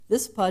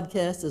This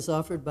podcast is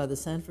offered by the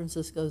San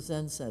Francisco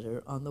Zen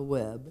Center on the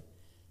web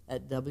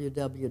at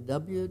www.sfzc.org.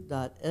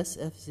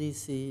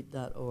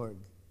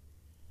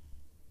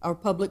 Our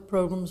public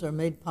programs are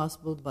made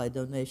possible by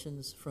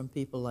donations from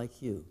people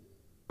like you.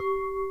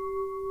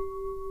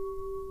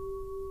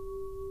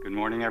 Good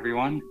morning,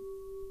 everyone.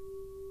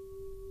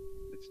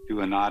 Let's do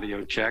an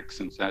audio check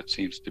since that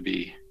seems to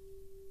be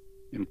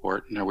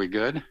important. Are we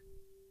good?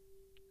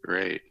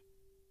 Great.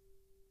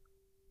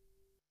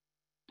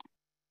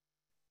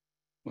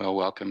 Well,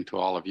 welcome to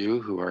all of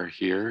you who are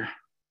here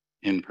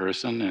in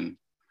person, and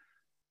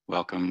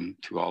welcome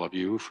to all of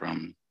you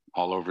from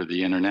all over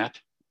the internet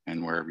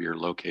and wherever you're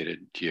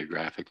located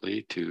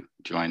geographically to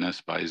join us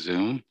by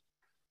Zoom.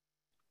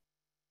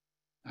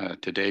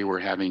 Today we're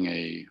having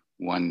a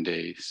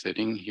one-day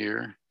sitting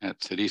here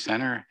at City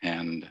Center,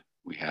 and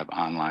we have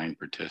online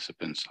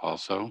participants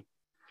also.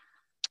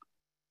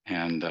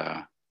 And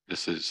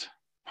this is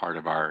part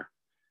of our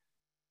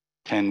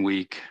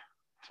 10-week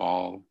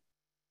fall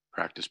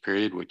practice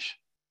period, which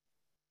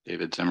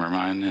David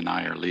Zimmerman and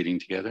I are leading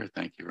together.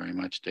 Thank you very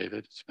much,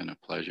 David. It's been a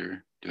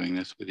pleasure doing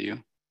this with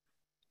you.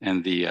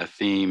 And the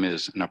theme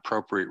is an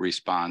appropriate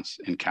response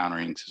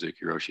encountering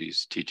Suzuki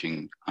Roshi's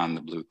teaching on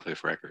the Blue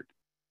Cliff Record.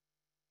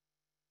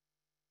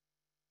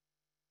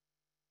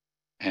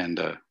 And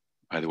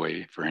by the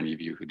way, for any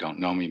of you who don't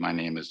know me, my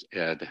name is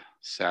Ed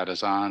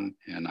Sadazan,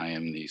 and I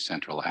am the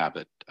central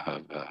abbot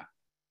of the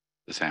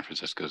San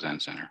Francisco Zen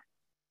Center.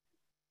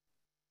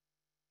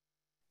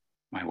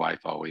 My wife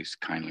always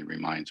kindly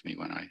reminds me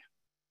when I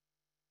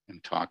am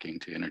talking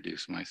to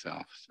introduce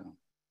myself, so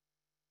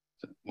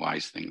it's a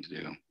wise thing to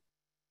do.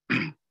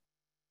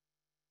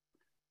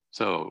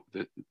 So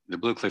the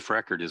Blue Cliff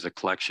Record is a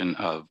collection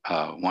of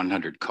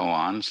 100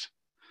 koans,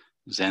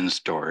 Zen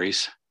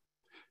stories,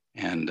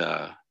 and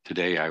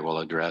today I will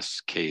address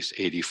case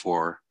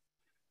 84,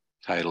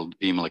 titled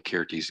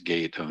Vimalakirti's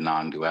Gate of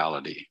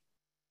Non-Duality.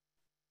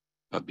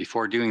 But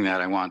before doing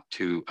that, I want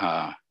to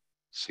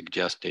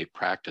suggest a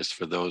practice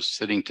for those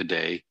sitting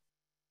today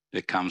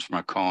that comes from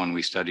a koan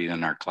we studied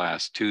in our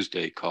class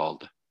Tuesday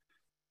called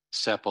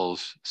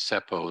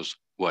Seppo's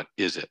What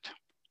Is It?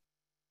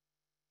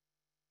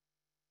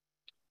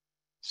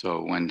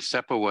 So when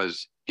Seppo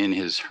was in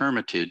his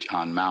hermitage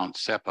on Mount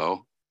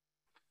Seppo,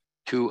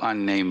 two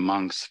unnamed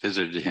monks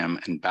visited him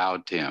and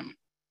bowed to him.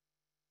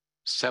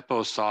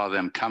 Seppo saw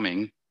them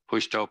coming,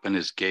 pushed open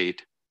his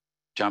gate,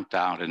 jumped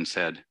out and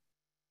said,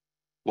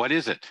 "What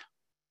is it?"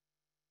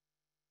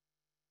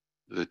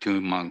 The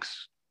two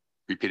monks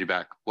repeated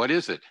back, "What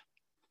is it?"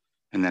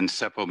 And then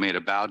Seppo made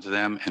a bow to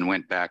them and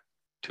went back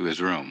to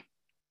his room.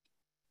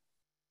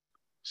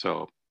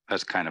 So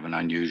that's kind of an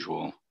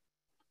unusual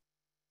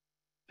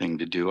thing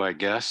to do, I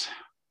guess.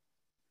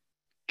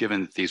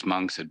 Given that these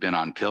monks had been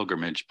on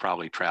pilgrimage,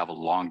 probably traveled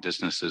long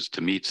distances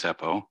to meet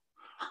Seppo.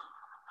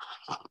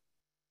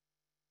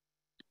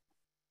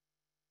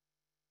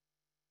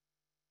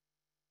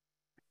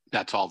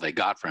 That's all they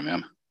got from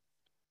him.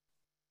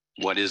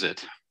 What is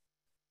it?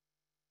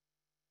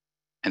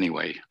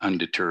 Anyway,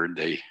 undeterred,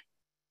 they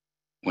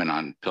went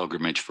on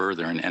pilgrimage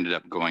further and ended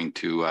up going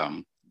to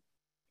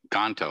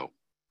Ganto.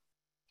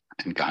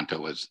 And Ganto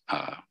was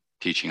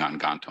teaching on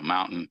Ganto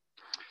Mountain.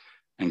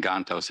 And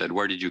Ganto said,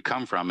 "Where did you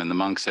come from?" And the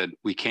monk said,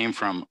 "We came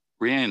from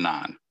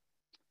Rionan."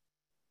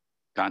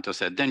 Ganto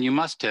said, "Then you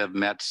must have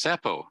met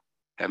Seppo,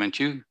 haven't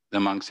you?"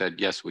 The monk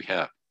said, "Yes, we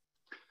have."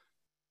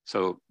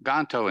 So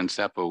Ganto and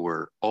Seppo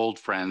were old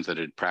friends that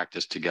had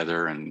practiced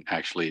together, and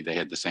actually they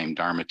had the same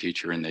Dharma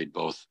teacher, and they'd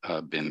both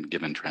been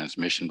given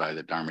transmission by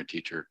the Dharma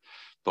teacher,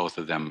 both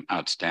of them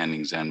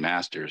outstanding Zen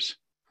masters.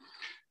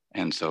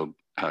 And so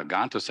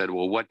Ganto said,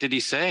 "Well, what did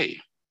he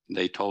say?"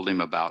 They told him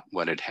about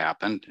what had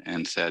happened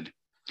and said,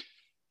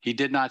 "He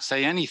did not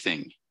say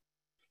anything.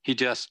 He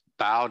just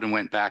bowed and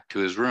went back to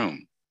his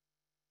room."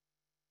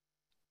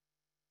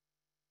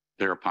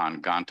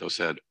 Thereupon Ganto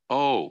said,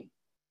 "Oh,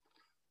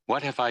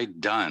 what have I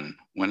done?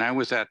 When I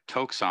was at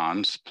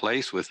Toksan's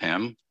place with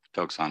him,"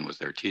 Toksan was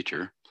their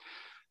teacher,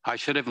 "I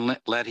should have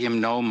let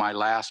him know my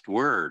last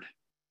word.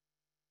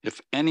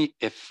 If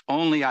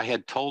only I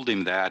had told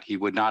him that, he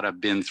would not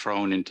have been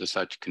thrown into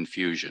such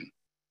confusion.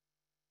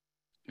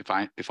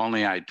 If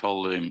only I had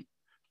told him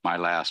my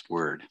last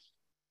word."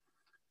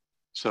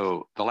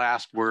 So the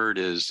last word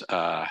is,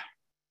 the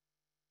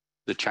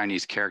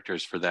Chinese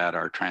characters for that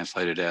are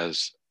translated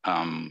as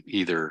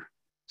either,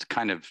 it's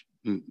kind of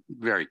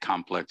very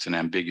complex and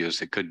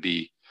ambiguous. It could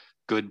be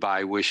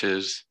goodbye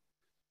wishes,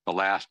 the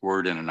last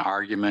word in an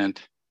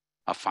argument,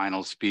 a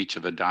final speech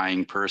of a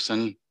dying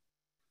person.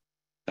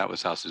 That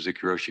was how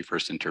Suzuki Roshi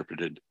first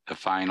interpreted the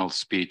final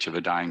speech of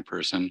a dying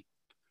person,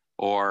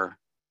 or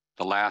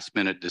the last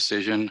minute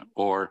decision,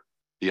 or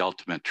the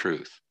ultimate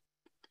truth.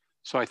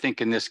 So I think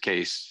in this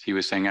case, he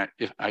was saying,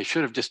 I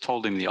should have just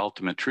told him the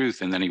ultimate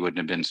truth, and then he wouldn't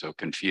have been so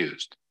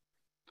confused.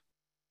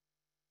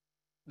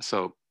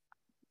 So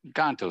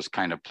Ganto's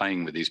kind of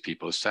playing with these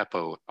people.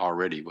 Seppo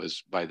already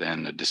was by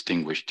then a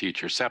distinguished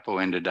teacher.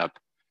 Seppo ended up,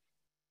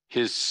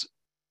 his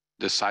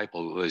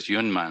disciple was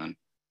Yunman,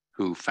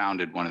 who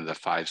founded one of the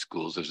 5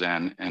 schools of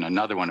Zen, and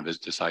another one of his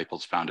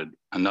disciples founded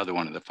another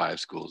one of the 5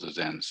 schools of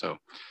Zen. So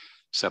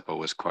Seppo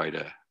was quite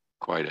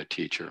a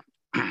teacher.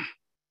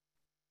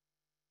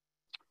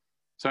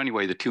 So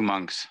anyway, the 2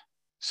 monks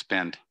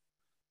spent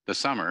the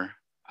summer,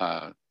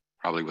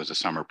 probably was a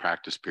summer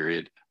practice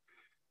period,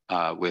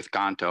 with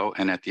Ganto.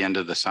 And at the end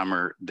of the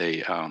summer,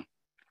 they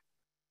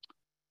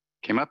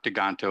came up to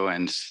Ganto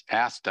and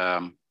asked,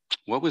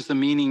 what was the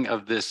meaning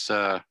of this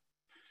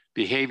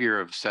behavior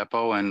of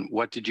Seppo, and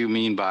what did you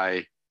mean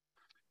by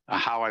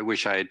how I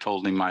wish I had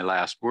told him my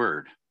last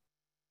word?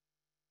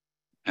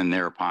 And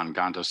thereupon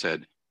Ganto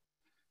said,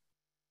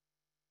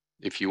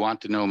 if you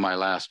want to know my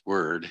last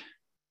word,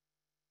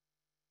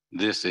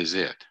 this is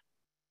it.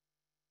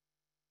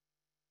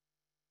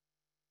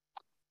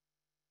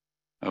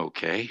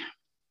 Okay,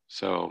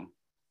 so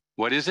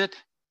what is it?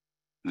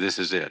 This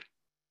is it.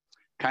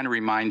 Kind of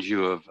reminds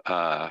you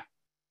of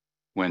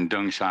when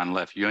Dongshan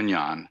left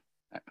Yunnan,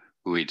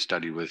 who he'd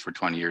studied with for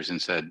 20 years,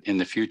 and said, in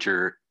the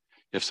future,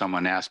 if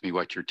someone asked me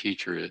what your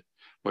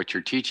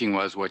teaching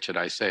was, what should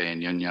I say?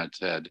 And Yunyan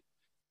said,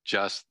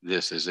 just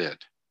this is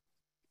it.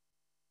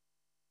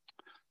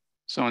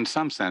 So in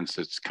some sense,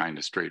 it's kind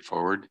of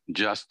straightforward.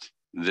 Just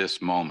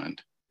this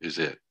moment is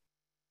it.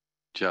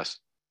 Just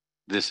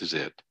this is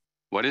it.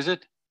 What is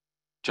it?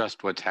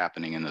 Just what's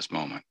happening in this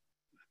moment.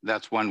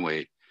 That's one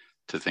way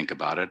to think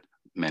about it.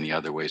 Many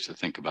other ways to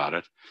think about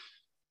it.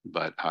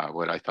 But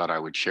what I thought I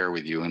would share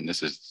with you, and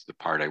this is the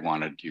part I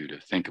wanted you to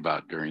think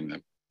about during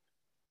the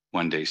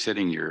one-day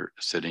sitting you're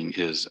sitting,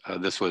 is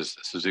this was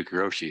Suzuki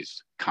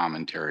Roshi's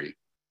commentary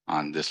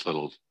on this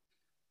little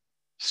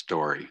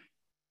story.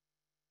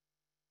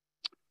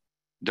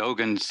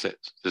 Dogen said,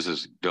 this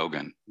is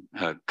Dogen,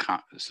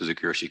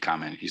 Suzuki Roshi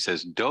comment. He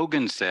says,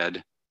 Dogen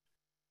said,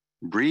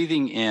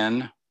 breathing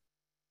in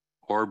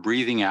or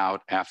breathing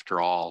out, after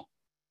all,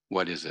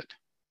 what is it?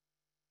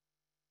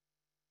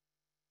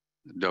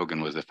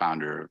 Dogen was the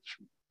founder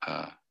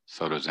of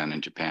Soto Zen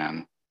in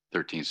Japan,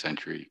 13th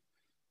century,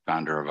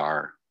 founder of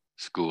our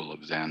school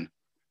of Zen. And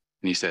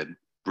he said,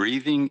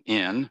 breathing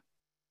in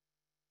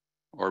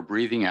or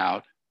breathing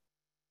out,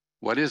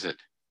 what is it?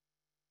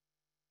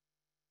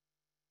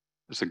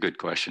 That's a good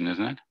question,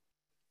 isn't it?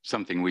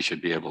 Something we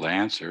should be able to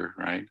answer,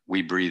 right?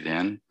 We breathe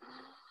in,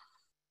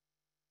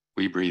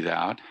 we breathe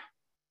out.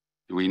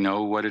 Do we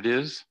know what it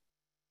is?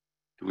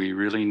 Do we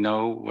really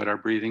know what our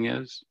breathing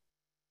is?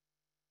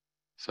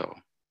 So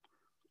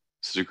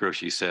Suzuki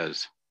Roshi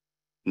says,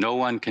 no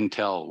one can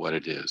tell what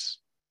it is.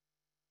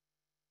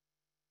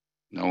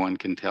 No one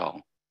can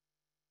tell.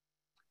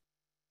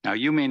 Now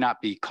you may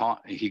not be calm,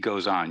 he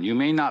goes on, you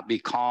may not be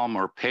calm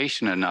or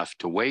patient enough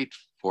to wait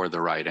for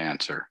the right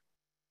answer.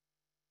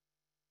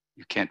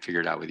 You can't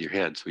figure it out with your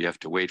head, so you have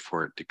to wait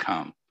for it to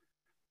come.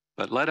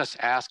 But let us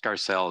ask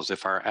ourselves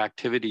if our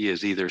activity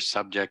is either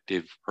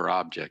subjective or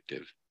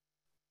objective.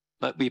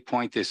 Let me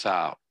point this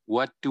out.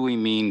 What do we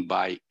mean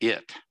by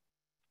it?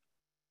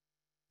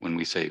 When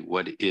we say,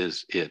 what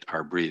is it,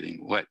 our breathing?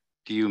 What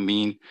do you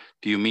mean?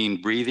 Do you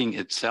mean breathing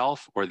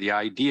itself or the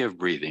idea of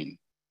breathing?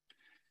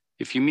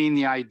 If you mean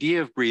the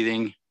idea of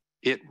breathing,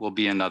 it will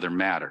be another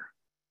matter.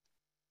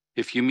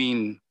 If you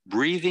mean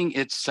breathing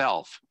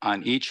itself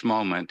on each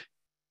moment,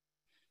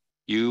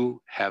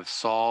 you have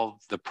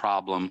solved the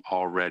problem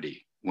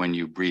already when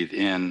you breathe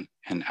in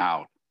and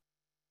out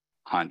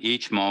on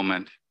each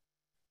moment.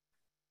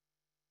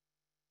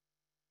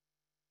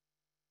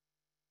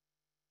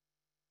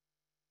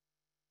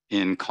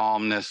 In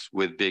calmness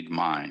with big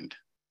mind.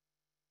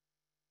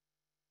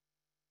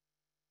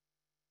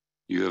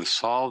 You have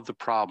solved the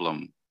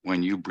problem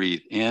when you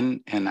breathe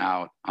in and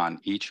out on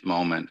each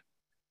moment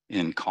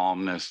in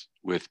calmness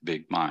with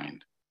big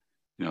mind.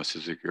 You know,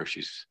 Suzuki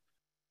Roshi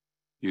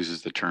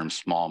uses the term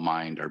small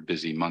mind or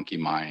busy monkey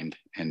mind,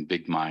 and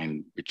big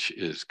mind, which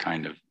is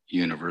kind of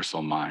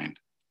universal mind.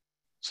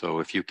 So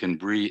if you can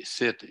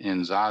sit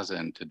in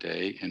Zazen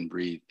today and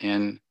breathe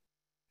in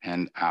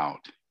and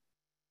out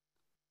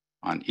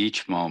on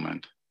each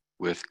moment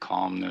with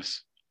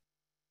calmness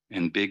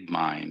and big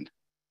mind,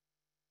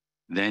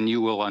 then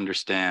you will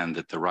understand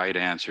that the right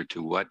answer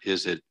to what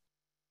is it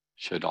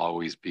should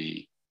always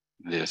be,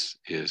 this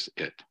is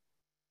it.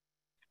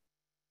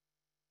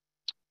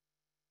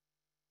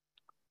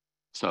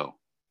 So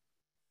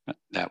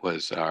that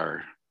was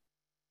our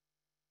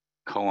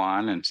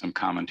koan and some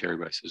commentary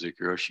by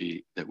Suzuki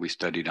Roshi that we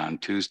studied on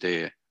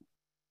Tuesday.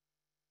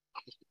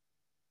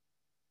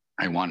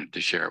 I wanted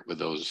to share it with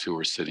those who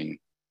were sitting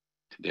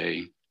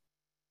today,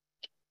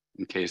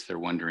 in case they're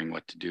wondering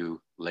what to do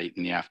late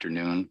in the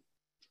afternoon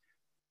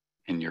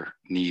and your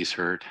knees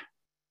hurt.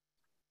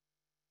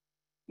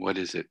 What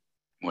is it?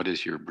 What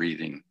is your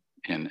breathing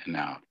in and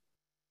out?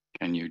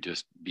 Can you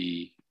just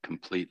be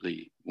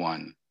completely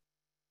one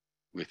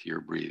with your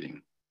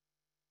breathing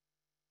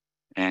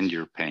and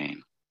your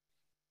pain?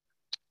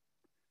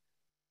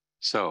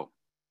 So,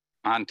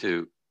 on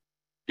to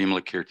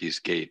Vimalakirti's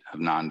gate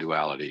of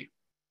non-duality.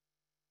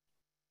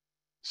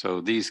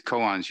 So these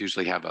koans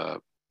usually have a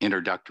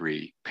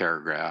introductory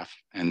paragraph,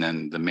 and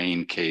then the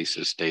main case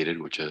is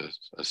stated, which is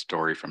a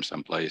story from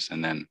someplace,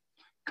 and then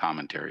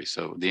commentary.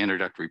 So the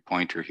introductory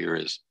pointer here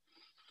is,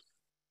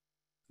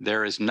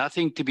 there is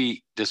nothing to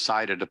be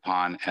decided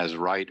upon as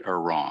right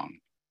or wrong.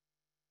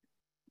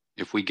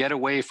 If we get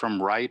away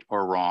from right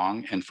or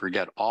wrong and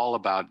forget all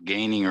about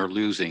gaining or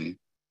losing,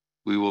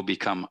 we will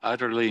become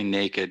utterly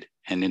naked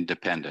and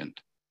independent,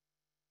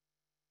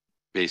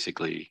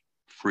 basically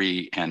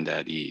free and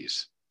at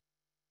ease.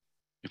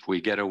 If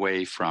we get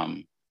away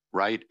from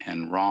right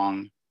and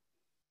wrong,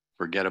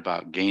 forget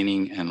about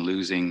gaining and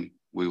losing,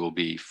 we will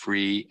be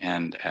free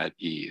and at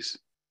ease.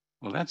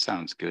 Well, that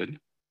sounds good.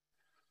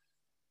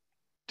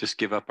 Just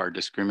give up our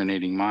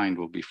discriminating mind,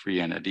 we'll be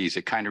free and at ease.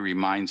 It kind of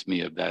reminds me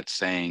of that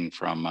saying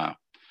from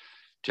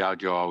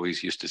Jiao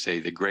always used to say,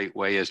 the great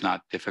way is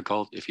not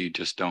difficult if you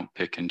just don't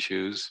pick and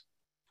choose.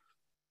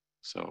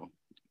 So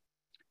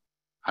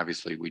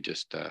obviously we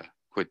just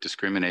quit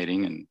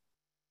discriminating and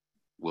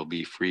we'll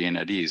be free and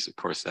at ease. Of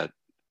course, that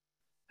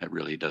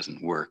really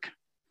doesn't work.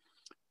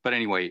 But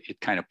anyway, it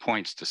kind of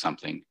points to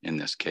something in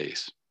this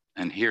case.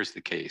 And here's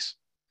the case.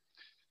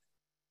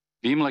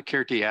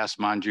 Vimalakirti asked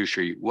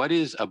Manjushri, what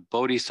is a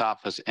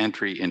bodhisattva's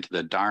entry into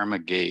the Dharma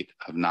gate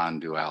of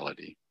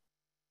non-duality?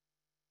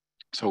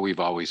 So we've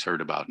always heard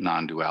about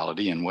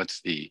non-duality, and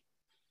what's the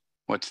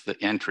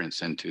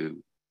entrance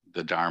into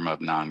the Dharma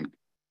of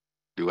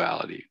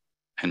non-duality?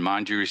 And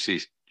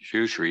Manjushri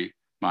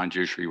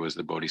was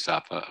the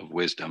bodhisattva of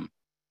wisdom,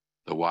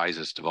 the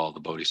wisest of all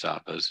the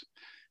bodhisattvas.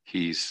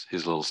 His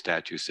little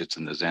statue sits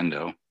in the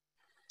Zendo.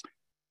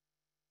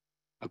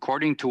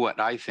 According to what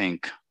I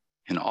think,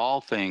 in all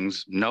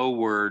things, no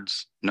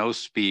words, no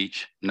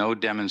speech, no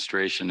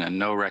demonstration, and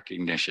no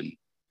recognition,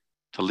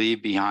 to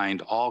leave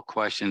behind all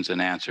questions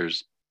and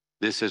answers,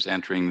 this is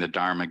entering the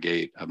Dharma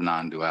gate of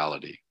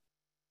non-duality.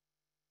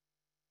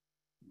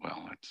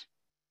 Well, that's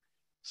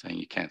saying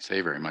you can't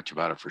say very much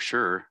about it for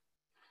sure.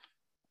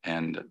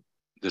 And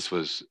this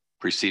was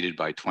preceded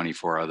by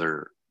 24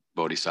 other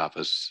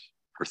bodhisattvas,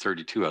 or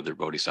 32 other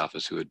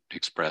bodhisattvas who had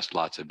expressed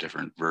lots of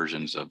different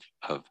versions of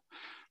how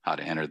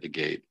to enter the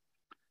gate.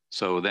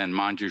 So then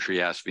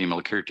Manjushri asked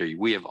Vimalakirti,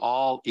 we have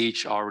all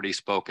each already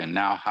spoken.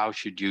 Now, how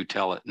should you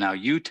tell it? Now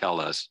you tell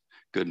us,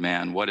 good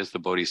man, what is the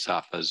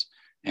bodhisattva's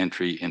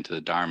entry into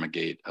the Dharma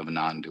gate of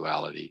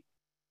non-duality?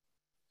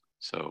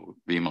 So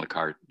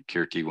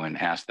Vimalakirti, when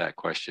asked that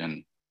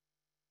question,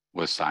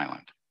 was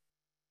silent.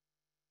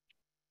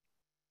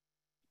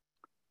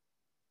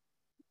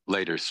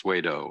 Later,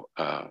 Swedo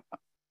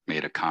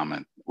made a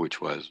comment, which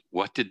was,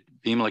 what did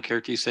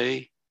Vimalakirti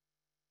say?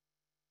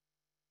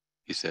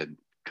 He said,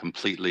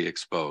 completely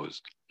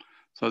exposed.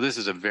 So this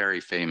is a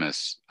very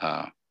famous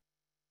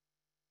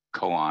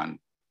koan.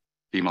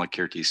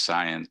 Vimalakirti's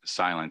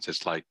silence.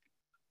 It's like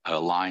a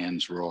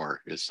lion's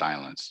roar, is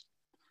silence.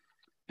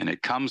 And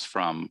it comes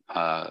from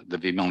the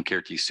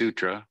Vimalakirti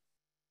Sutra,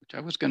 which I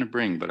was going to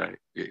bring, but I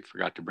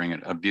forgot to bring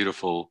it, a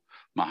beautiful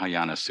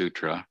Mahayana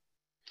Sutra.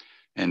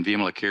 And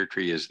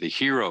Vimalakirti is the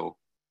hero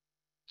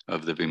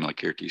of the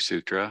Vimalakirti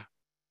Sutra.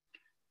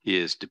 He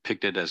is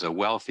depicted as a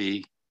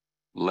wealthy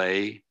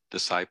lay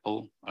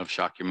disciple of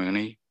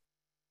Shakyamuni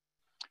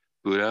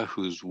Buddha,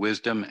 whose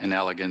wisdom and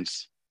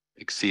elegance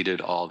exceeded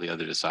all the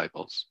other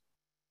disciples.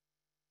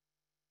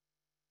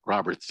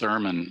 Robert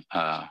Thurman,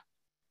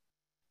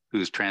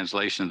 whose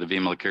translation of the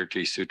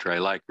Vimalakirti Sutra I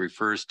like,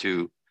 refers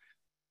to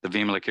the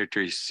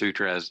Vimalakirti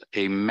Sutra as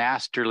a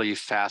masterly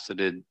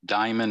faceted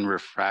diamond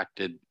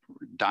refracting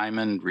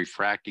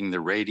the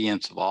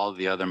radiance of all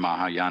the other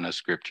Mahayana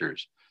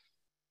scriptures,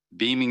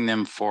 beaming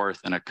them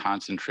forth in a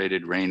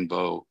concentrated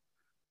rainbow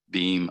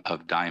beam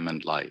of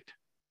diamond light.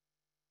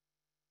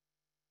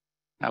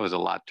 That was a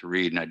lot to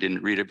read, and I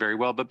didn't read it very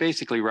well, but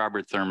basically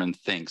Robert Thurman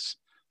thinks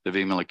the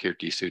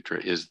Vimalakirti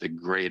Sutra is the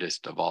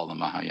greatest of all the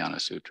Mahayana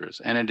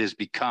sutras, and it has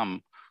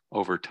become,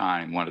 over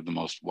time, one of the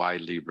most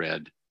widely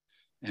read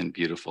and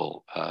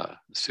beautiful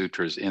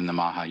sutras in the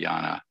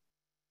Mahayana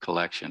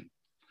collection.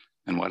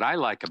 And what I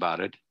like about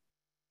it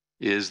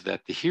is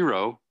that the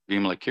hero,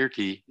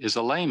 Vimalakirti, is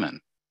a layman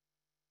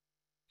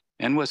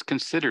and was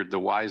considered the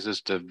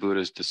wisest of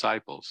Buddha's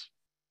disciples,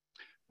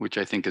 which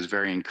I think is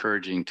very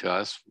encouraging to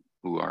us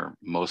who are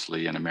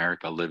mostly in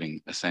America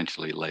living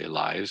essentially lay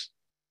lives,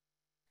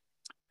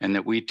 and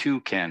that we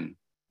too can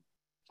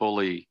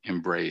fully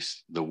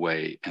embrace the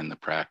way and the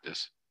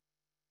practice.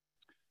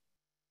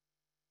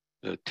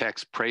 The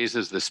text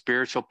praises the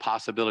spiritual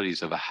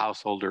possibilities of a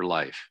householder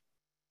life.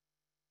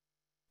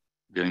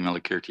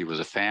 Vimalakirti was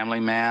a family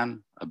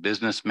man, a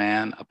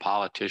businessman, a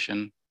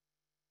politician,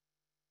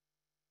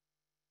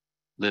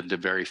 lived a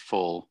very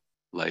full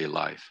lay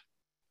life.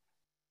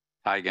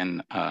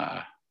 Taigen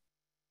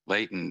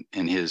Leighton,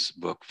 in his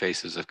book,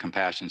 Faces of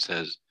Compassion,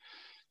 says,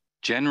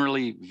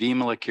 generally,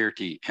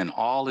 Vimalakirti in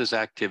all his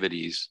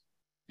activities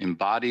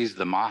embodies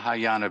the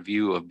Mahayana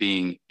view of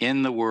being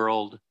in the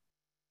world,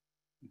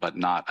 but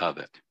not of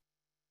it.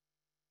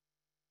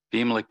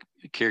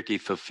 Vimalakirti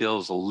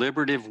fulfills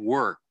liberative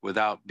work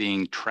without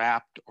being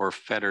trapped or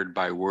fettered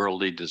by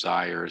worldly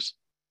desires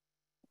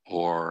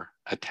or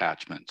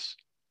attachments,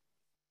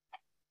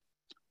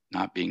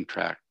 not being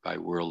tracked by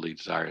worldly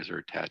desires or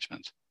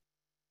attachments.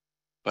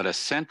 But a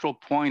central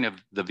point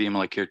of the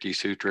Vimalakirti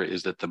Sutra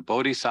is that the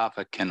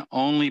Bodhisattva can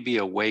only be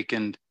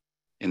awakened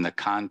in the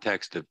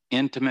context of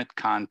intimate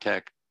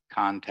contact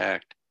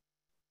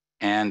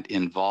and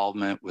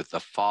involvement with the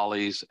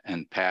follies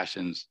and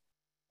passions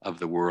of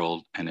the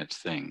world and its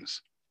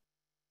things.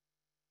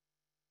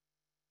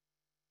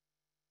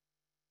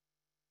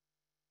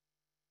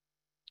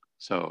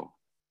 So,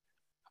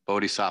 a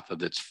bodhisattva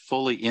that's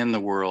fully in the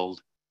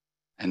world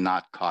and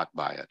not caught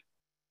by it.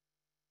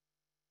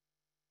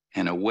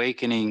 And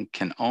awakening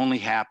can only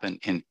happen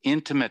in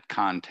intimate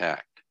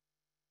contact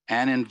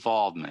and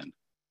involvement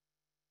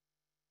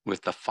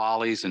with the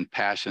follies and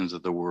passions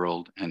of the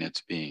world and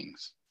its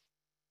beings.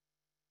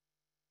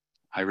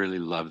 I really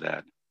love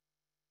that.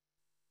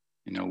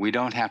 You know, we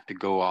don't have to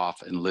go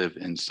off and live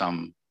in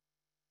some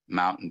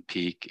mountain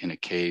peak in a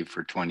cave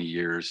for 20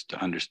 years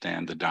to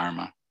understand the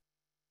Dharma.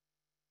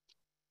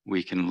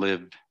 We can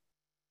live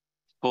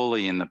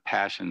fully in the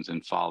passions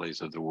and follies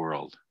of the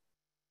world.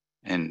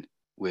 And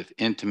with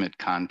intimate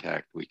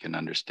contact, we can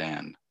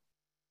understand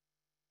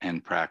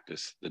and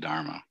practice the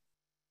Dharma.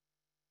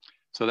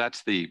 So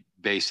that's the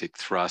basic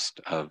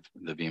thrust of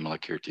the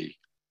Vimalakirti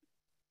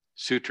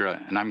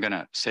Sutra. And I'm going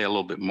to say a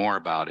little bit more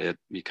about it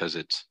because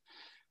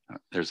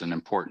there's an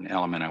important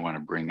element I want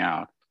to bring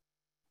out.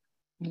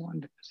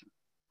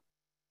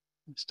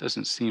 This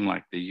doesn't seem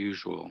like the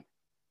usual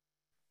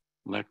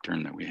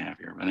lectern that we have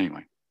here, but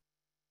anyway.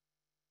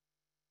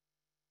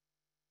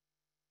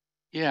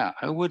 Yeah,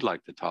 I would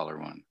like the taller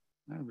one.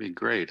 That would be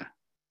great.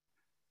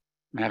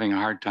 I'm having a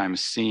hard time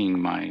seeing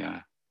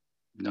my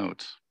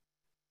notes.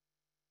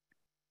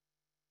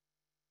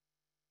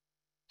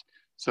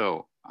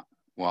 So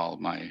while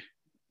my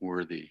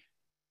worthy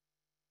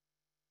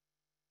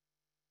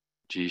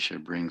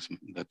Jisha brings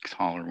the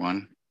taller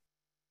one.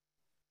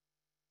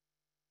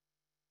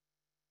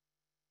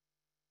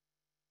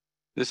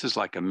 This is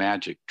like a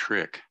magic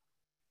trick.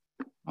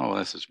 Oh,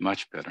 this is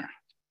much better.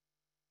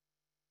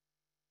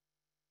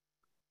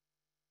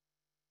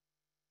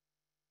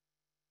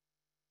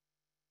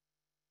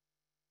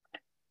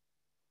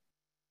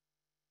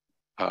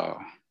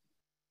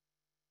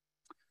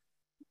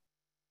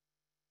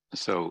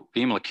 So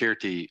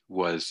Vimalakirti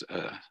was,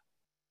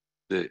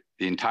 the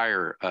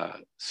entire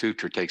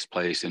sutra takes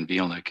place in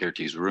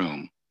Vimalakirti's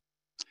room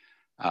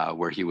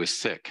where he was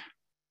sick.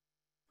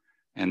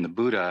 And the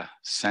Buddha,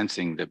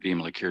 sensing that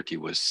Vimalakirti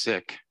was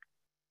sick,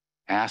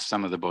 asked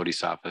some of the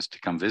bodhisattvas to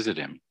come visit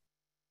him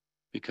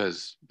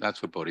because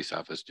that's what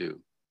bodhisattvas do.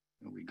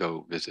 We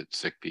go visit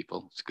sick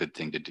people. It's a good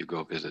thing to do,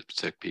 go visit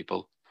sick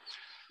people.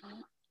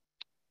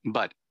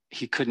 But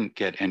he couldn't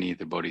get any of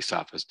the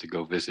bodhisattvas to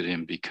go visit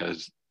him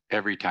because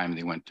every time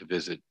they went to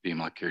visit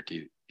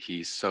Vimalakirti,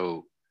 he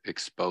so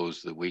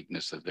exposed the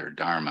weakness of their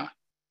dharma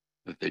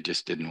that they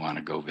just didn't want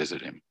to go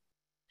visit him.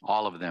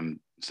 All of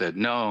them said,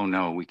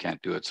 no, we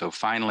can't do it. So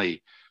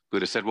finally,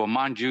 Buddha said, well,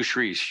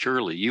 Manjushri,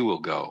 surely you will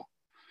go.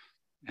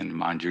 And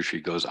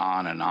Manjushri goes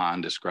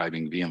on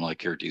describing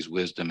Vimalakirti's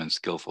wisdom and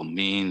skillful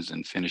means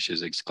and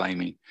finishes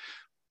exclaiming,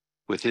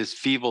 with his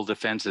feeble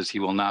defenses, he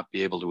will not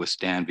be able to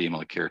withstand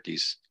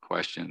Vimalakirti's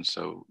questions.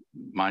 So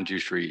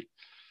Manjushri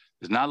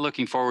is not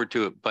looking forward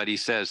to it, but he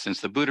says, since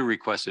the Buddha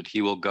requested,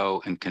 he will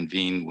go and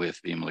convene with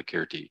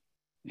Vimalakirti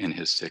in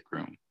his sick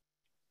room.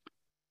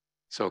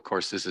 So, of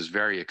course, this is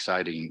very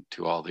exciting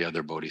to all the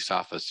other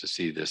bodhisattvas to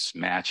see this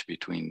match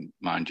between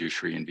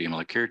Manjushri and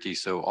Vimalakirti.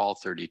 So all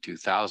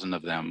 32,000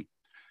 of them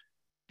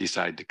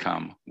decide to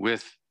come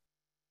with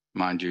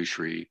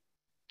Manjushri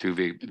to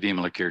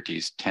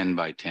Vimalakirti's 10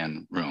 by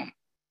 10 room.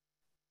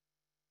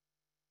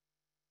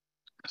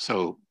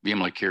 So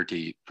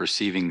Vimalakirti,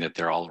 perceiving that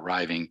they're all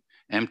arriving,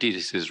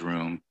 empties his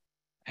room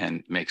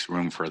and makes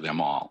room for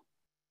them all.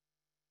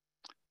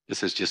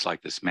 This is just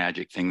like this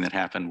magic thing that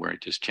happened where I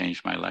just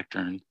changed my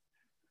lectern.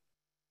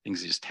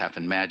 Things just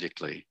happen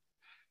magically.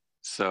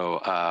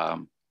 So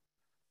how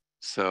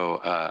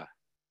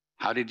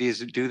did he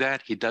do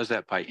that? He does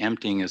that by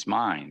emptying his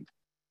mind.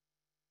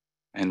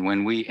 And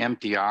when we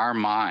empty our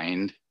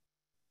mind,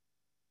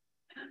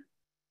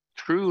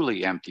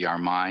 truly empty our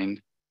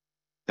mind,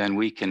 then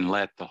we can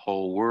let the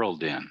whole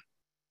world in.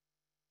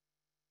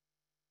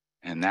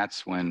 And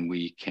that's when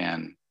we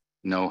can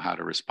know how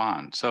to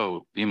respond.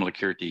 So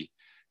Vimalakirti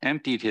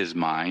emptied his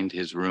mind,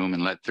 his room,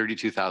 and let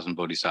 32,000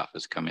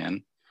 bodhisattvas come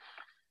in.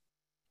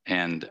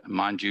 And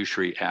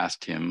Manjushri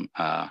asked him,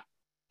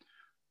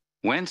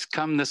 whence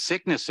come the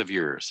sickness of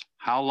yours?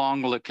 How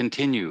long will it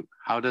continue?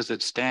 How does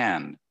it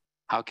stand?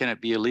 How can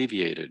it be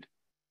alleviated?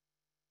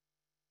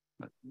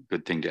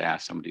 Good thing to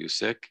ask somebody who's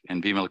sick.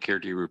 And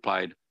Vimalakirti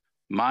replied,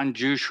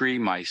 Manjushri,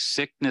 my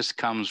sickness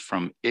comes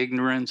from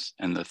ignorance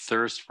and the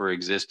thirst for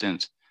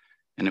existence,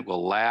 and it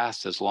will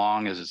last as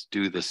long as it's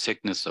due the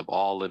sickness of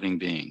all living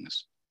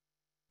beings.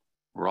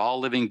 Were all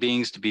living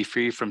beings to be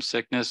free from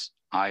sickness,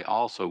 I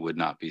also would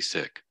not be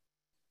sick.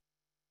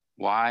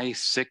 Why?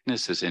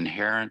 Sickness is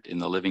inherent in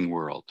the living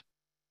world.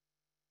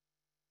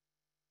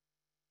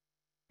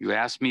 You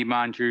ask me,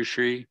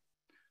 Manjushri,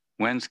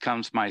 whence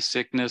comes my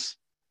sickness?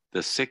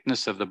 The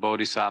sickness of the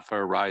Bodhisattva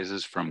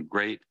arises from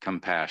great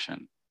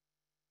compassion.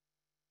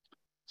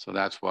 So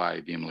that's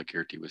why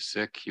Vimalakirti was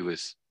sick. He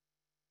was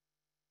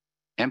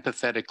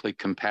empathetically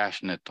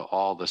compassionate to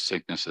all the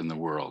sickness in the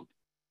world.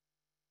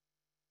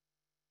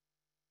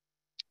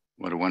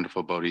 What a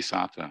wonderful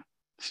Bodhisattva.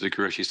 Sukha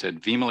Roshi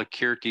said,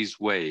 Vimalakirti's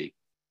way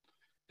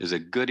is a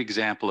good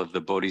example of the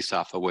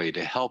Bodhisattva way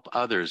to help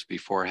others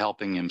before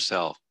helping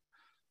himself,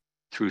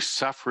 through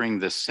suffering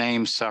the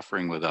same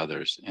suffering with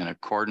others in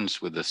accordance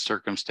with the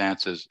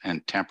circumstances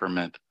and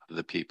temperament of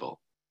the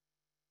people.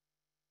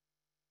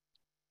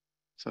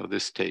 So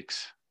this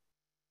takes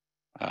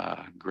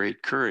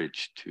great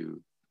courage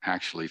to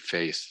actually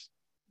face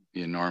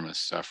the enormous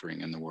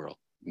suffering in the world.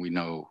 We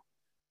know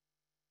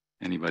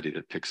anybody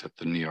that picks up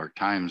the New York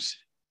Times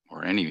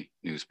or any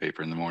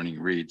newspaper in the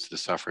morning reads the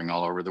suffering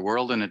all over the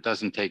world, and it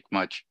doesn't take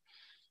much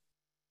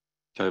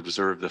to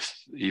observe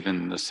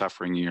even the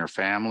suffering in your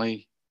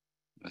family,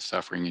 the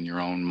suffering in your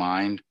own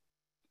mind.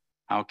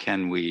 How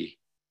can we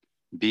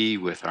be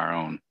with our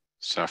own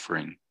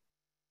suffering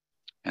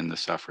and the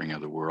suffering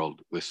of the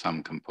world with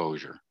some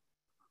composure?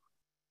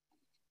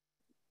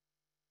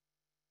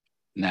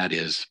 And that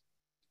is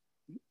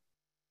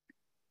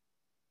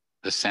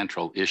the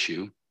central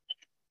issue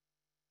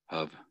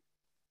of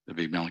the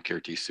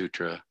Vimalakirti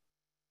Sutra,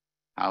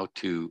 how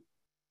to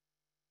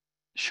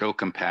show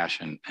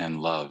compassion and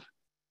love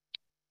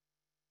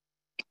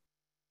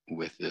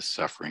with this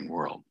suffering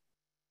world.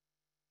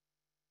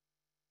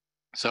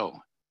 So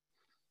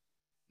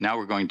now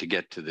we're going to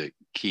get to the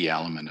key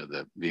element of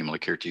the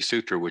Vimalakirti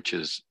Sutra, which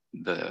is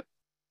the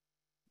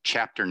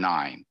chapter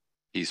 9.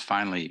 He's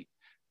finally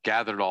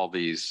gathered all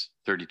these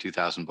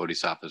 32,000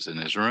 bodhisattvas in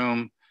his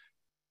room.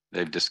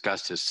 They've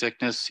discussed his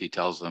sickness. He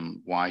tells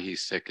them why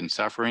he's sick and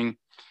suffering.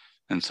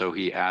 And so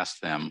he asks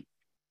them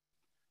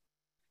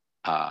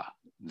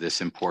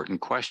this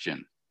important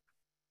question.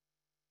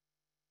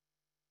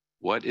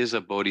 What is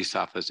a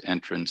bodhisattva's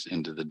entrance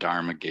into the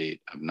Dharma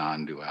gate of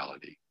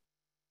non-duality?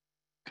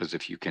 Because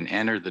if you can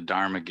enter the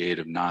Dharma gate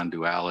of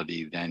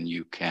non-duality, then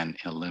you can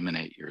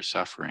eliminate your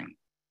suffering.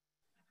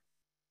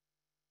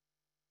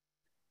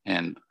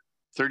 And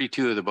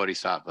 32 of the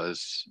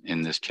bodhisattvas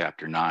in this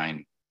chapter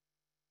 9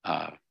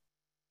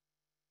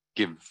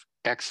 give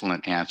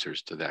excellent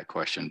answers to that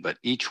question, but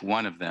each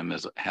one of them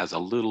has a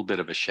little bit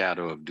of a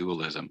shadow of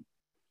dualism.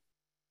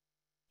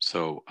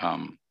 So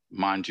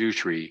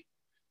Manjushri,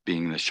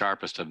 being the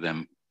sharpest of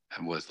them,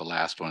 was the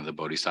last one of the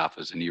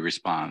bodhisattvas, and he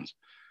responds,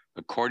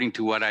 according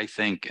to what I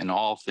think in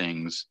all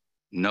things,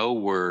 no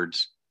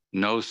words,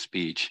 no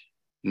speech,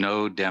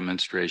 no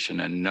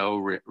demonstration, and no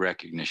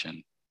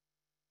recognition.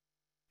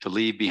 To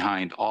leave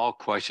behind all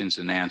questions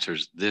and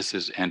answers, this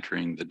is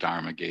entering the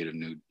Dharma gate of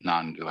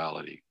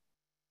non-duality.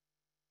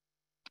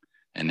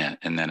 And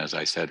then, as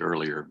I said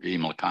earlier,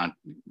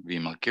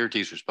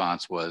 Vimalakirti's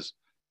response was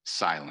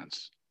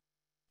silence.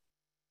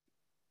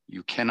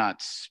 You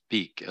cannot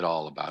speak at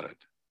all about it.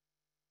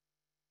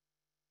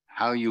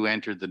 How you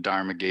entered the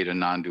Dharma gate of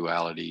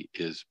non-duality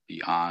is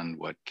beyond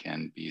what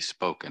can be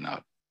spoken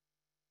of.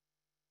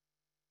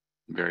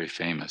 Very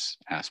famous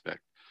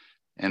aspect.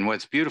 And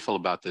what's beautiful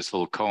about this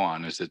little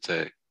koan is it's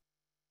a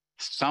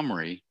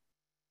summary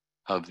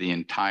of the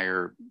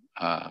entire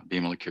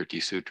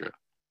Vimalakirti Sutra.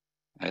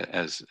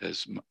 As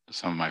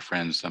some of my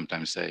friends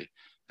sometimes say,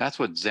 that's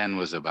what Zen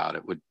was about.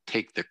 It would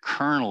take the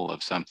kernel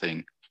of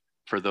something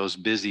for those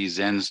busy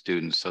Zen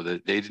students so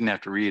that they didn't have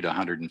to read a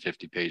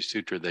 150-page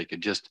sutra. They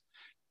could just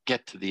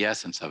get to the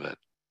essence of it.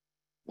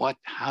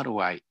 How do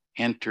I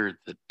enter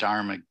the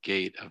Dharma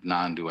gate of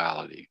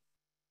non-duality?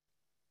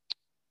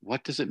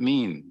 What does it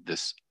mean,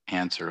 this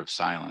answer of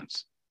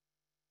silence?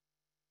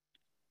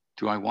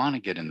 Do I want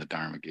to get in the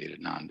Dharma gate of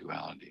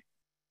non-duality?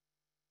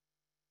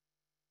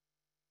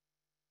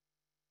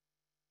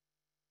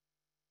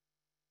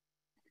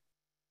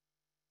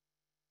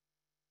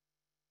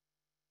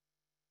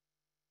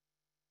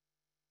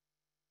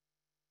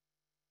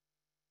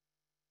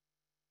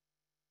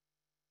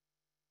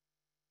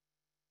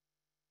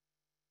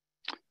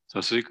 So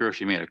Sukha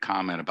Roshi made a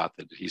comment about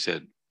that. He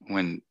said,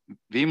 when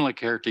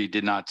Vimalakirti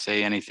did not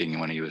say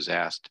anything when he was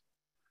asked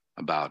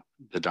about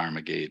the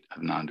Dharma gate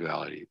of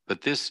non-duality,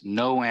 but this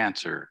no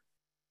answer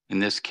in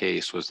this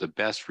case was the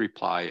best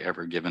reply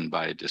ever given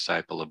by a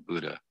disciple of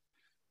Buddha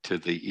to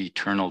the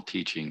eternal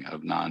teaching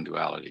of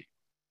non-duality.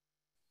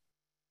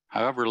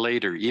 However,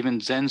 later, even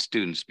Zen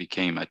students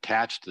became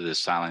attached to this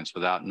silence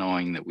without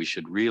knowing that we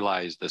should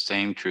realize the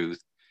same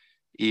truth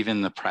even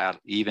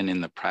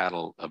in the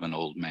prattle of an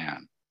old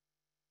man.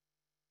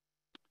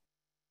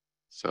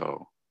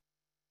 So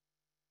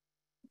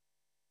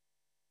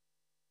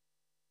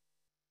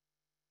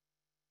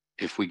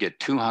if we get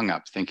too hung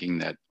up thinking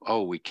that,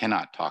 oh, we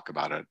cannot talk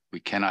about it, we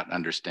cannot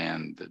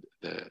understand,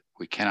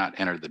 we cannot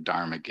enter the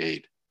Dharma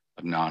gate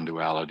of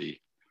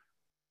non-duality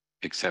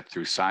except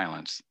through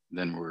silence,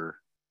 then we're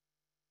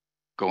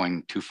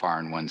going too far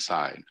on one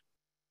side.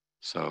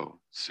 So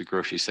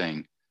Sukha Roshi is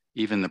saying,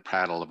 even the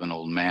prattle of an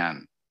old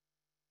man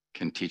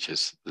can teach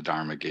us the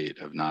Dharma gate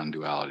of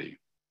non-duality.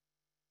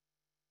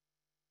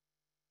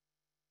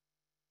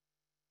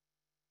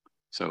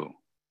 So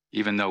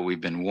even though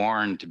we've been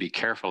warned to be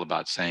careful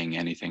about saying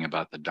anything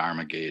about the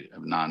Dharma gate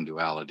of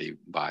non-duality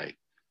by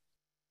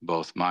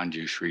both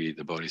Manjushri,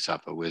 the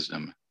Bodhisattva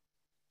wisdom,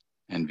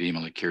 and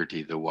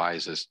Vimalakirti, the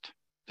wisest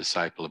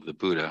disciple of the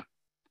Buddha,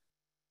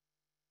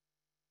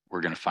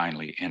 we're going to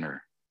finally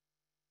enter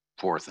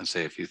forth and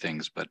say a few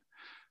things, but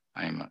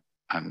I'm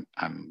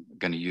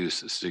going to use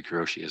Suzuki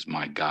Roshi as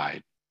my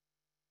guide.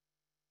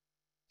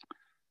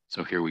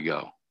 So here we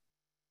go.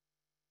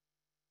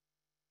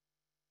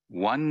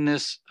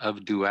 Oneness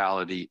of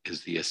duality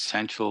is the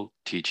essential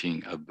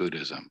teaching of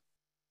Buddhism.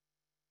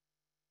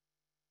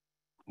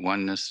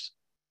 Oneness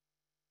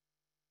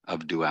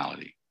of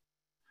duality.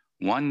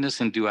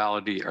 Oneness and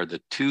duality are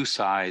the two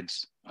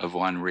sides of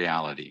one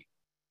reality.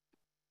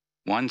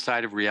 One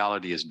side of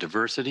reality is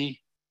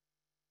diversity,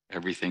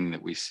 everything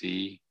that we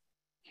see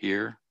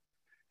here,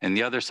 and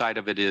the other side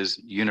of it is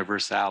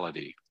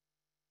universality.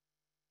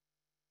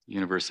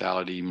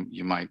 Universality,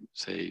 you might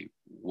say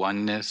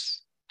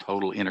oneness,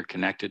 total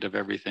interconnected of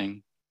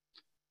everything.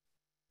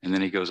 And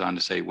then he goes on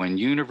to say, when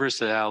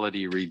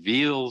universality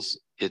reveals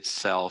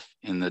itself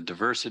in the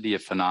diversity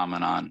of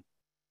phenomenon,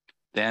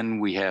 then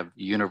we have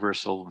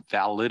universal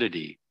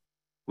validity,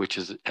 which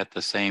is at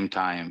the same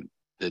time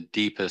the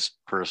deepest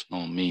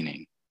personal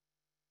meaning.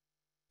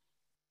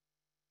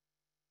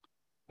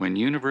 When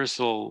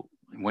universality,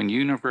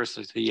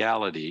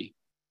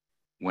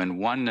 when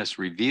oneness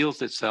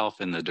reveals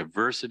itself in the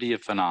diversity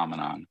of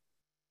phenomenon,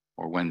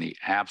 or when the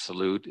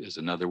absolute is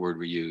another word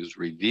we use,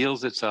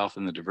 reveals itself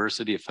in the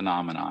diversity of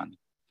phenomenon,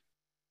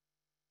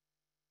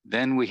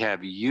 then we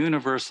have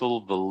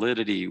universal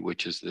validity,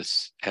 which is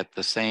this at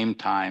the same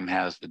time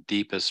has the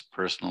deepest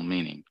personal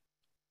meaning.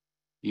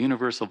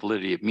 Universal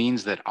validity, it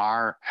means that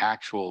our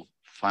actual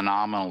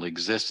phenomenal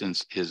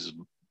existence is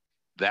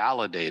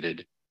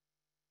validated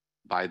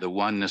by the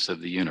oneness of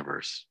the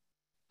universe.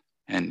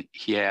 And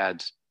he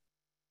adds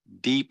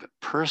deep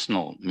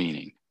personal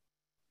meaning.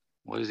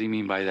 What does he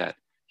mean by that?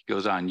 He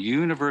goes on,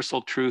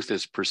 universal truth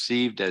is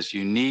perceived as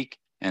unique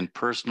and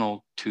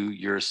personal to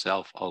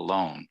yourself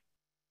alone.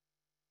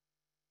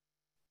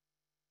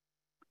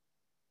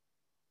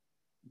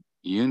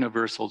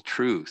 Universal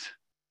truth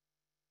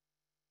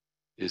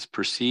is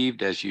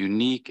perceived as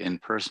unique and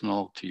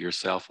personal to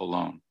yourself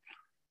alone.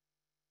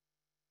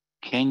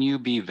 Can you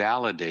be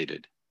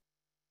validated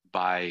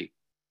by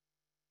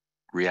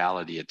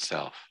reality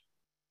itself?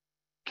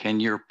 Can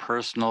your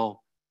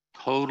personal,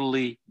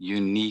 totally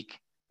unique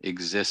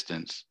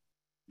existence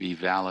be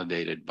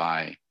validated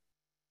by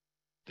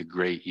the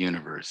great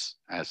universe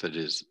as it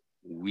is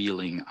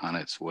wheeling on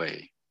its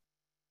way?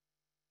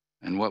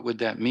 And what would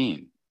that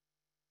mean?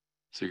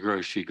 Suzuki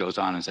Roshi goes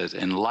on and says,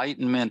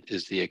 enlightenment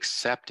is the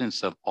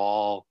acceptance of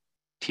all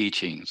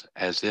teachings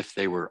as if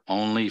they were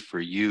only for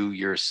you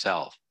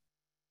yourself.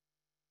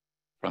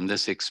 From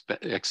this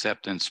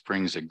acceptance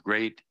springs a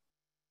great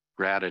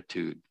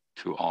gratitude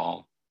to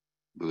all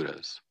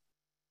Buddhas.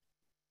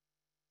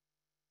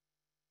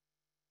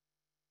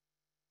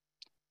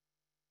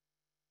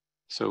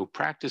 So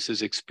practice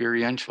is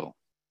experiential.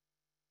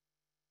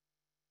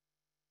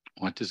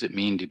 What does it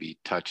mean to be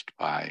touched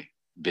by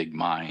big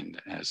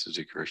mind, as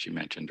Suzuki Roshi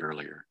mentioned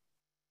earlier?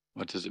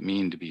 What does it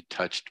mean to be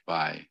touched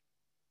by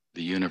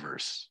the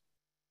universe?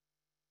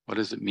 What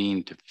does it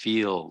mean to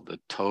feel the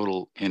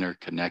total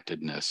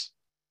interconnectedness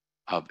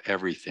of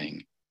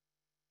everything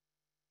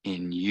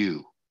in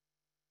you,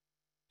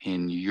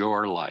 in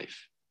your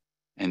life,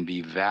 and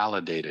be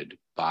validated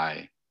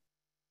by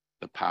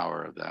the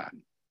power of that?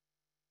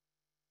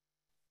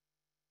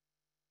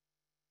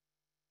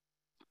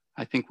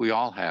 I think we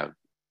all have,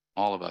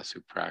 all of us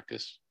who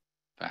practice,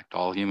 in fact,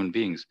 all human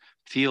beings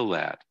feel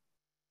that.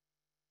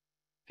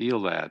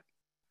 Feel that.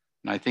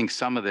 And I think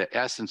some of the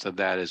essence of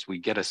that is we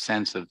get a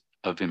sense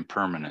of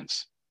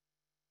impermanence,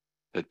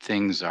 that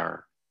things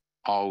are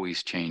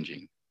always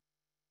changing.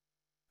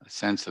 A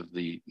sense of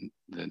the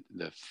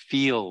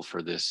feel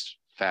for this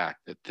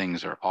fact that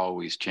things are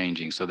always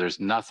changing. So there's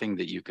nothing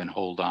that you can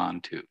hold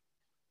on to,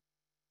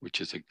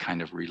 which is a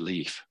kind of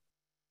relief.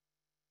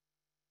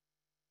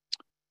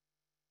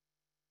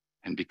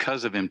 And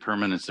because of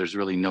impermanence, there's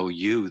really no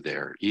you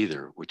there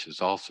either, which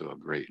is also a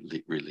great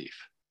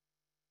relief.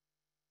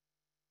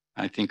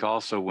 I think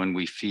also when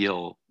we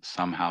feel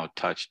somehow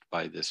touched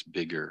by this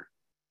bigger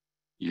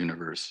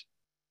universe,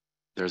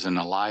 there's an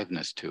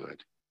aliveness to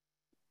it.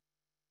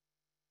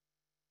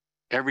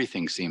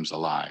 Everything seems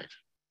alive.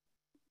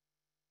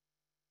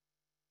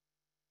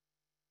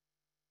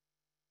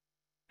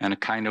 And a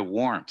kind of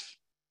warmth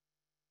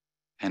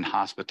and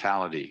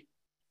hospitality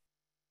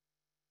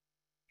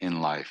in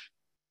life.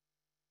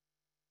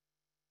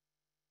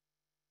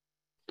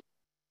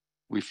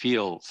 We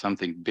feel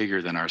something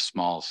bigger than our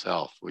small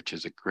self, which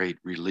is a great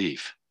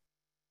relief.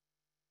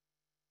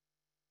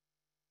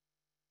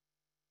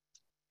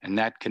 And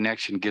that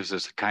connection gives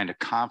us a kind of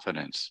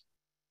confidence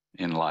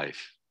in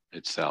life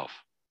itself.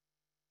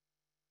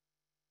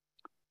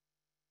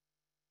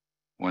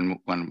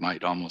 one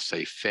might almost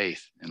say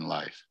faith in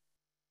life.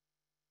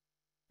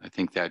 I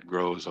think that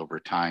grows over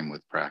time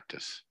with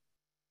practice.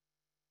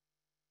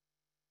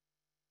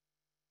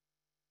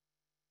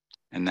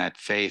 And that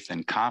faith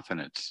and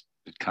confidence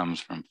that comes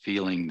from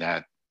feeling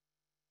that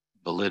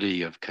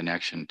validity of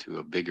connection to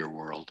a bigger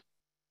world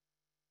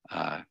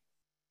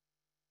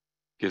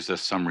gives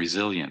us some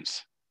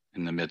resilience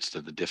in the midst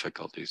of the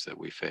difficulties that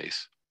we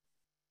face.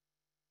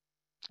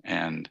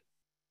 And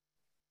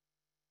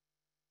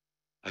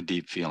a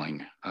deep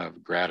feeling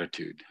of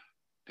gratitude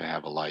to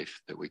have a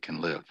life that we can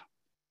live.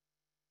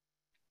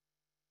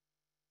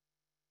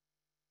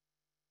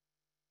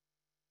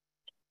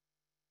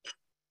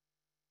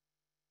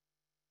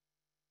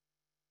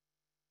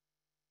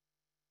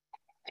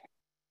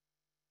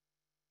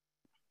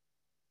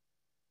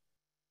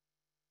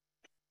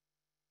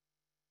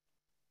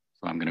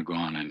 So I'm going to go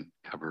on and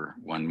cover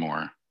one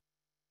more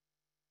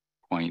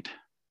point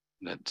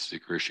that Sri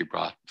Krishi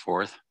brought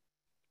forth.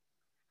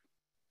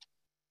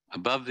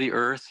 Above the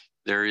earth,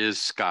 there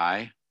is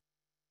sky.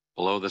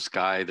 Below the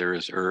sky, there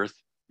is earth.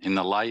 In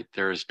the light,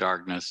 there is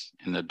darkness.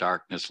 In the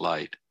darkness,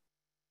 light.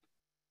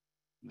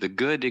 The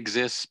good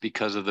exists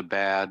because of the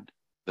bad.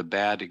 The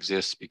bad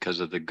exists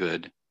because of the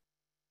good.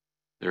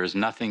 There is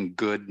nothing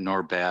good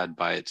nor bad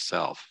by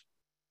itself.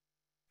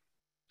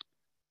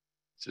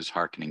 This is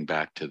hearkening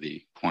back to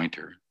the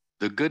pointer.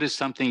 The good is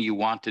something you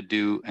want to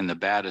do, and the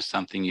bad is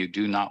something you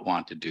do not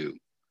want to do.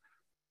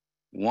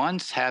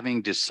 Once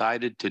having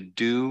decided to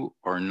do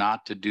or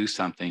not to do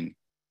something,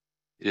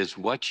 it is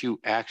what you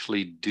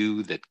actually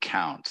do that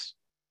counts.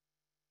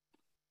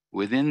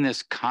 Within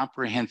this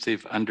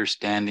comprehensive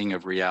understanding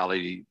of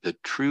reality, the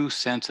true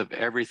sense of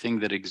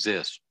everything that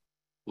exists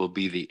will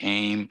be the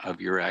aim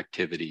of your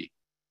activity,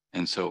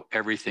 and so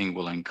everything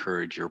will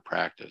encourage your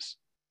practice.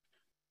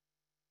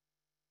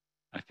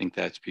 I think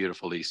that's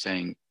beautiful. He's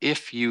saying,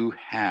 if you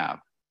have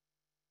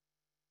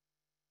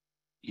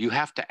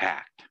to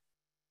act,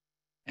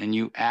 and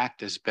you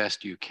act as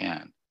best you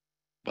can.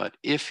 But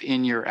if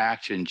in your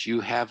actions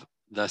you have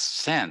the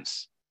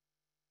sense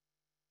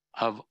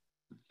of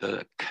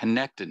the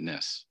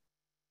connectedness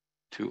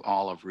to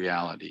all of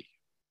reality,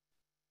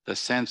 the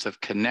sense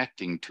of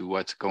connecting to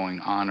what's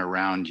going on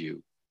around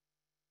you,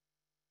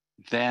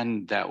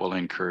 then that will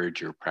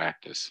encourage your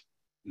practice.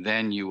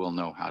 Then you will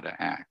know how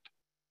to act.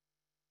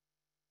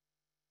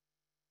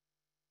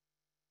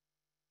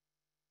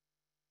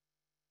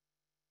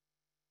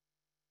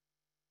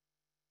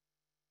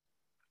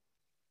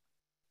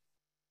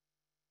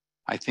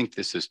 I think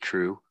this is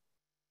true.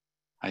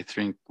 I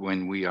think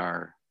when we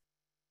are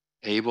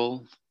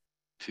able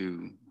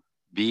to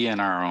be in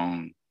our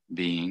own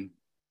being,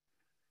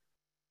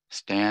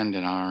 stand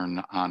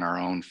on our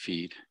own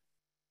feet,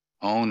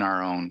 own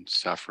our own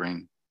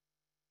suffering,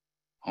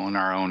 own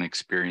our own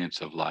experience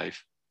of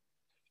life,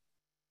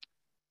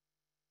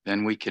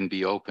 then we can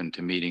be open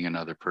to meeting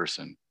another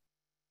person.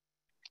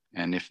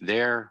 And if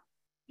they're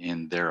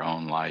in their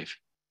own life,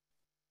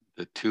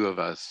 the two of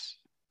us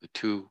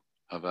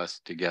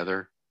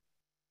together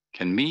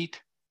can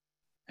meet,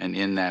 and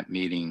in that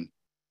meeting,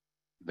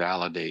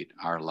 validate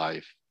our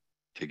life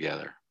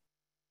together.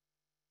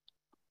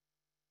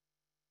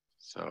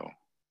 So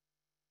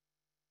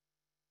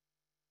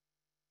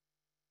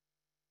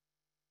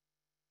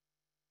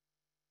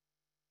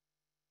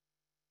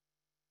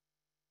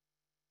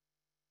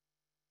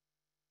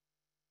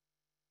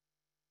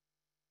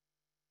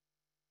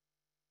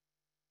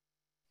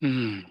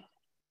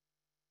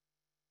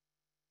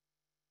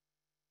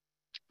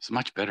it's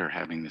much better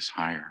having this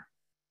higher.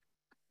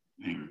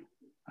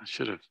 I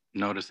should have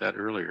noticed that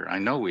earlier. I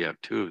know we have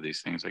two of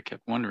these things. I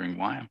kept wondering,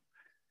 why am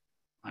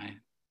I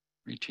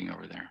reaching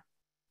over there?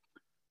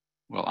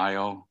 Well,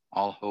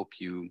 I'll hope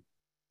you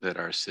that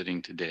are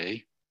sitting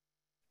today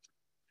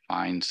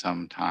find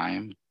some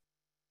time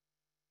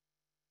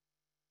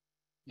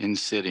in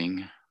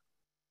sitting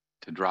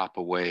to drop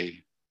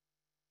away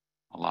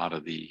a lot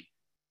of the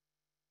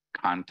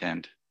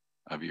content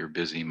of your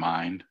busy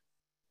mind.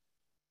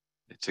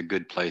 It's a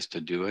good place to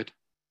do it.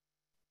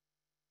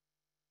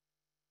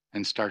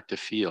 And start to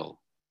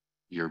feel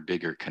your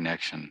bigger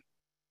connection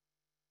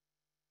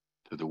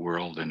to the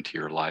world and to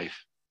your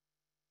life.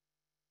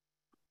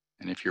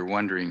 And if you're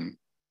wondering,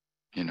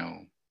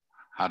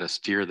 how to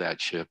steer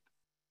that ship,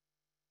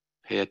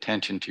 pay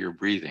attention to your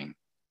breathing.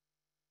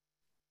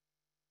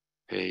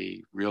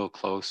 Pay real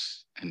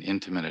close and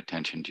intimate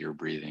attention to your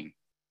breathing.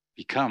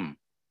 Become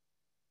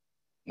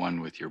one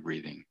with your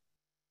breathing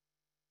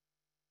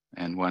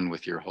and one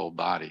with your whole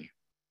body.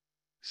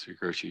 Sri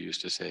Krishi used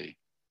to say,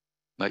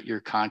 let your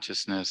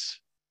consciousness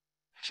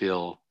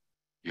fill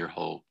your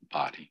whole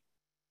body.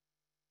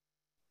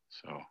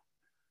 So,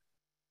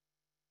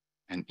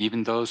 and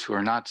even those who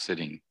are not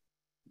sitting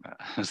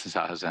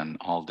Zazen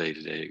all day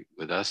today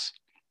with us,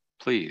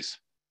 please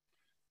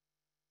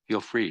feel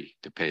free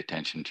to pay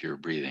attention to your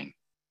breathing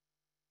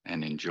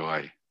and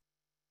enjoy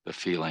the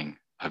feeling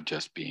of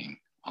just being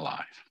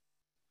alive.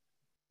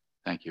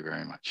 Thank you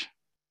very much.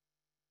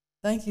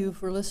 Thank you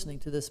for listening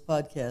to this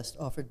podcast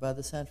offered by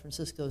the San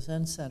Francisco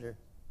Zen Center.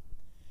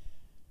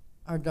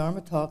 Our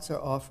Dharma talks are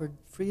offered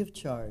free of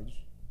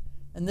charge,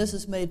 and this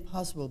is made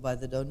possible by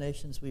the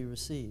donations we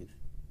receive.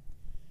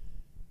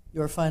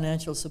 Your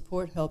financial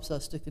support helps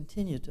us to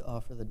continue to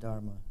offer the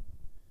Dharma.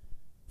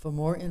 For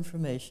more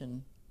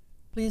information,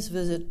 please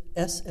visit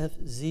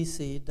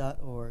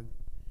sfzc.org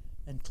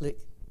and click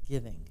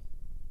Giving.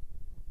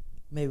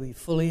 May we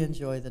fully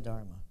enjoy the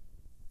Dharma.